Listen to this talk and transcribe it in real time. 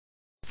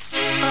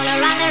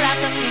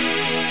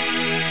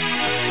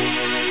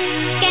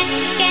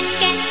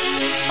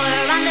All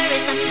around the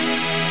rhythm.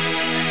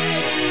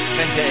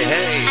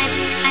 Hey.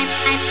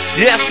 I'm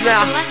Yes,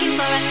 now. also asking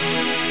for it.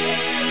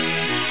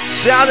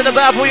 Sound of the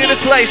bad boy in the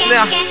place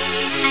now.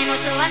 I'm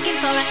also asking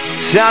for it.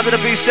 Sound of the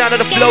beat, sound of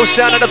the flow,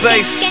 sound of the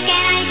bass.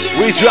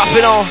 We drop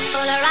it on.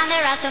 All around the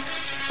rhythm.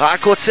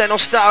 Hardcore techno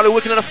style, the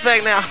wicked in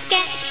effect now.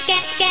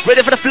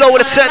 Ready for the flow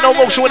with the techno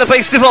motion with the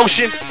bass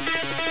devotion.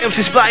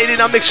 MC Spidey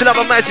now mixing up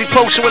a magic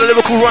potion with a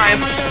lyrical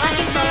rhyme.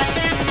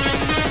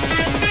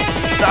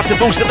 About to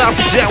boost the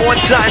mountain jet one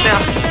time now.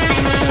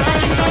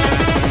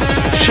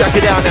 Check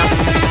it out now.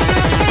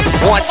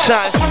 One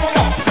time.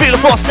 Feel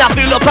the force now,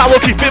 feel the power,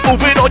 keep it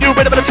moving on. You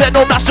ready for the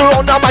techno master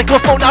on now,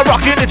 microphone now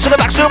rocking into the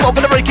maximum. I'm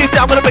gonna break it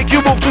down, gonna make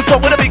you move too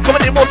strong. Gonna be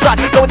coming in more time,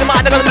 knowing the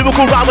mind, I got a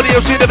lyrical rhyme with the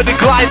MC never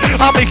decline.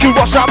 I'll make you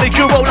rush, I'll make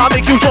you roll, I'll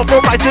make you jump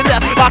from right to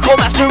left. Hardcore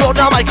master on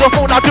now,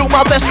 microphone, I'll do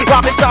my best.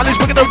 Rhyming style is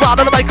wicked around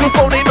on the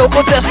microphone, ain't no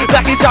contest.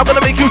 Back in time,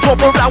 gonna make you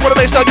jump around with a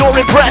bass, now you're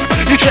impressed.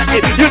 You check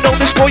it, you know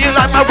the score, you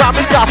like my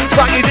rhyming style.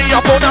 Sparky the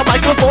up on now,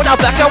 microphone, now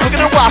back out,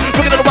 wicked and wild.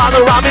 Wicked and wild,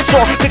 the rhyming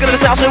talk. Thinking of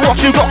the sounds and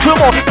what you got, come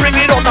on, bring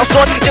it on now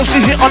son.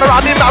 MC hit on the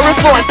rhyming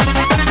marathon.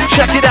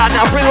 Check it out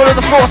now, bring all of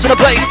the force and the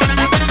bass.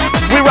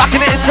 We're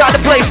rocking it inside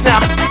the place now.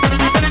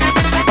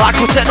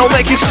 Hardcore techno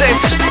making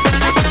sense.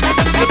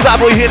 The bad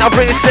boy here now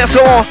bringing sense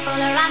on.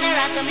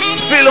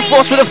 Feel the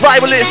force with the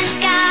vibalist.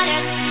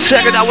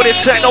 Check it out with the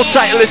techno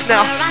titleist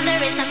now.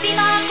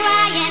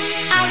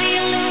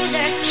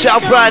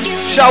 Shout Brad,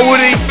 shout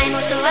Woody,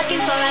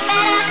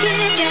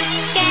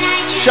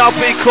 shout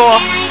Big Core,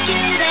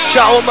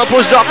 shout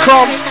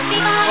allmybuzz.com.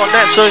 On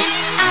that too.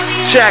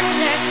 Check.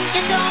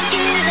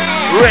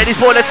 Ready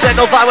for the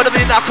techno vibe with the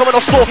beat now coming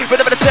on strong.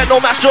 Ready for the techno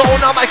master on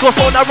our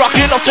microphone now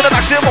rocking up to the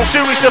maximum.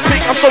 Serious and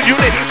peak, I'm so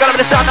unique. Gotta be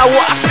the sound now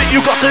what I speak.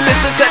 You got to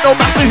listen. Techno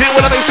master here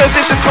with a bass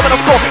transition coming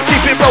on strong.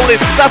 Keep it rolling.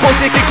 Bad boy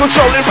taking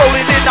controlling,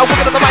 rolling in now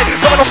wicked on the mic.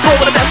 Coming on strong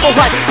with the dance floor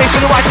right. Bass to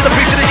the right to the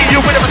beat to the E.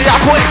 You win it with the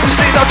hardcore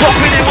ecstasy. Now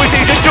dropping it with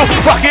DJ Stu.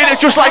 Rocking it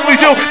just like we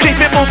do.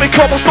 Keep it moving,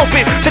 come on, stop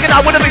it. Take it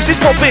out with the bass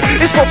is pumping.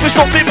 It's pumping,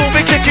 stop it,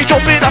 moving, kicking,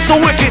 jumping. That's so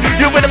wicked.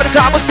 You win it with the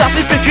time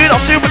assassin, picking up.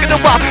 See wicked and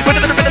wild.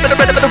 Ready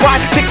for the right.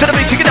 Kick to the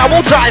beat, kick it out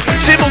one time.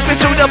 See moving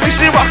to the beat,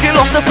 see rocking,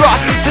 lost the plot.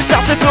 The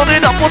sounds are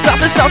building up, what's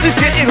the sound is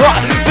getting hot.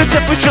 The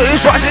temperature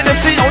is rising,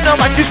 MC on the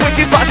mic is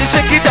wicked, rising,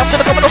 shaking,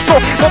 dancing, coming on strong.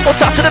 One more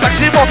time to the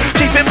maximum,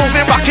 keep it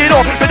moving, rock it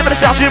on. Ready for the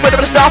sounds, ready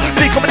for the style.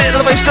 Beat coming in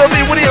on the bass, tell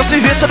me what the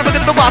MC here, so the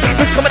beginning of the vibe.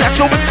 We're coming at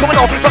you, we're coming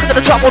on, rocking to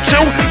the top or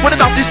two. With the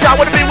bouncy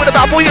sound, with the beat, with the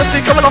bad boy,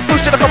 MC coming on,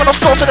 boosting, coming on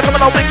strong, so they're coming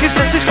on, wicked,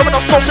 senses coming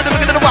on strong, so the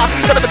beginning of the vibe.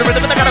 Gotta be the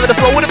rhythm, and I gotta be the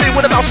flow, with the beat,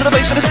 with the bounce, and the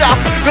bass, and the style.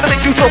 Gonna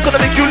make you joke, gonna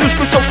make you lose,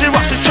 cause so she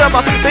rush this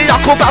tremor. They are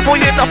called bad boy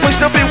in the place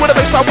to be, with the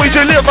bass, how we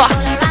deliver.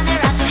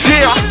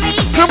 Yeah,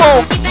 come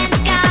on.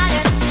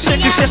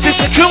 Shake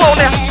it, come on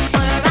now.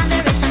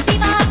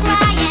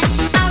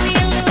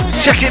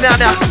 Check it out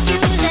now.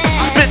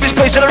 Split this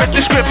page and I rip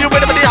the script. You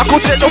ready for the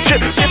hardcore techno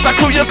trip? Sit back,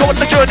 crew, you're going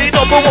the journey.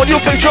 Number one,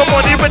 you pay your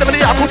money. Ready for the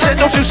hardcore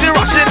techno trip? See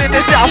rushing in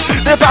this house.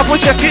 The bad boy,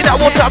 check it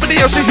out one time in the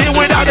MC here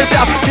without a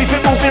doubt. Keep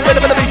it moving, ready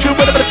for the beat, you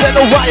ready for the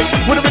techno right.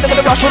 With the rhythm of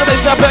the rush, with the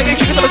bass, I'm banging,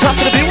 kicking to the top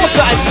to the beat one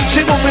time.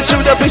 She moving to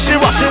the beat, she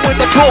rushing with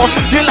the core.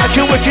 You like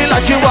it wicked,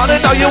 like you want it.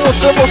 Now you want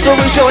some more, so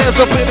raise your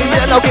hands up in the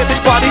air. Now get this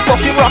body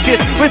fucking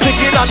rocking. We're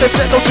thinking on the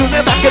techno tune,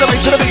 then back in the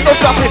bass, to the beat, no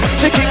stopping.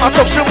 Taking my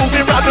talk, still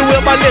moving, rapping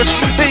with my lips.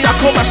 The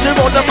hardcore master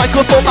on the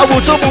microphone, I will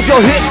to move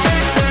your hips.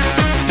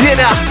 Yeah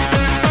now,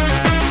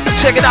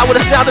 check it out with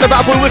the sound of the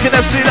bad boy wicked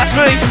MC, that's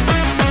me.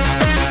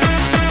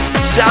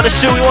 Sound of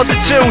Stewie ones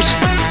and twos.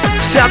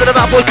 Sound of the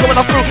bad boy coming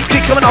up through.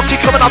 Keep coming up,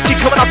 keep coming up, keep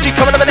coming up, keep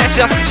coming up the next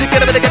year. So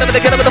get him in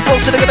the flow,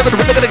 so get him in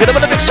the rhythm, get him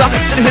in the mixer.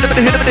 So hit him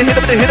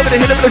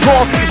in the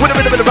drum. With him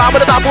in the rhyme,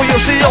 with the bad boy,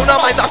 you'll see, oh no,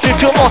 might not you,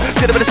 come on.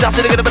 Get him in the sound,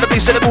 so get him in the beat,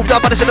 so they moved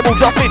up, and they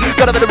moved off me.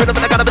 Got him in the rhythm,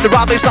 and I got him in the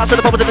rhyme, bass line, so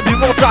the bubbles in the beat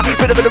more time.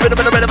 Hit him in the rhythm,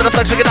 and the rhythm, and the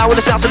flex, we get out with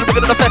the sound, so they're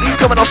bringing the effect.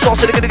 Coming on strong,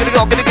 so they're gonna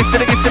go, gonna get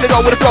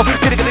with the flow.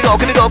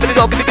 Gonna go with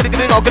the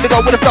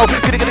flow.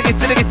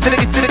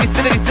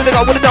 Gonna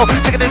go with the flow.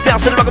 Taking it down,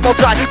 so they're rocking more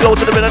time. Go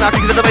to the rhythm, now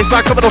kicks in the bass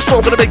line, coming on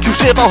strong, gonna make you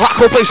shiver.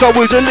 Hardcore bass, I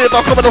will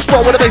deliver. Coming on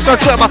strong with the bass line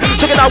tremor.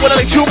 Check it out when I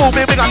make you move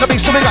it. We got the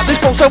beat, so we got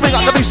this flow, so we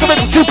got the beat, so we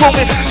got you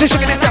moving. So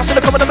shaking it down, so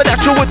they're coming up and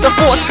at you with the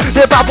force.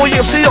 They're bad boy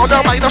MC on the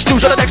mic, now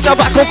choose on the next, now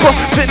back on cross.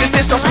 Spinning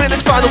this, now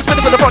spinning final,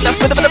 spinning from the front, now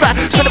spinning from the back.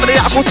 Spinning from the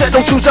hardcore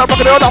techno tunes, now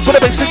rocking it all up for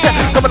the bass and tech.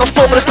 Coming on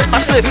strong with a slip by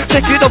slip.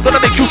 Check it up,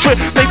 gonna make you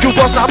trip, make you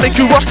buzz, now make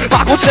you rush.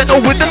 Hardcore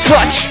techno with the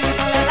touch.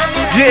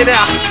 Yeah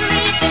now,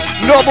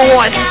 number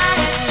one.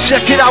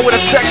 Check it out with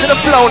the text and the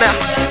flow now.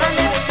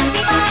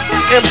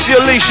 MC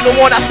Alicia, the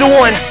one after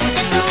one.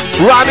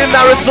 Rhyming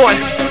marathon.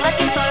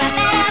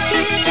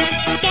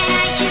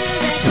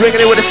 Bringing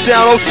it with the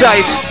sound all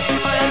tight.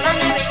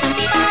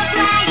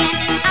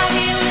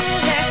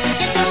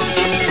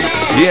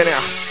 Yeah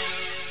now.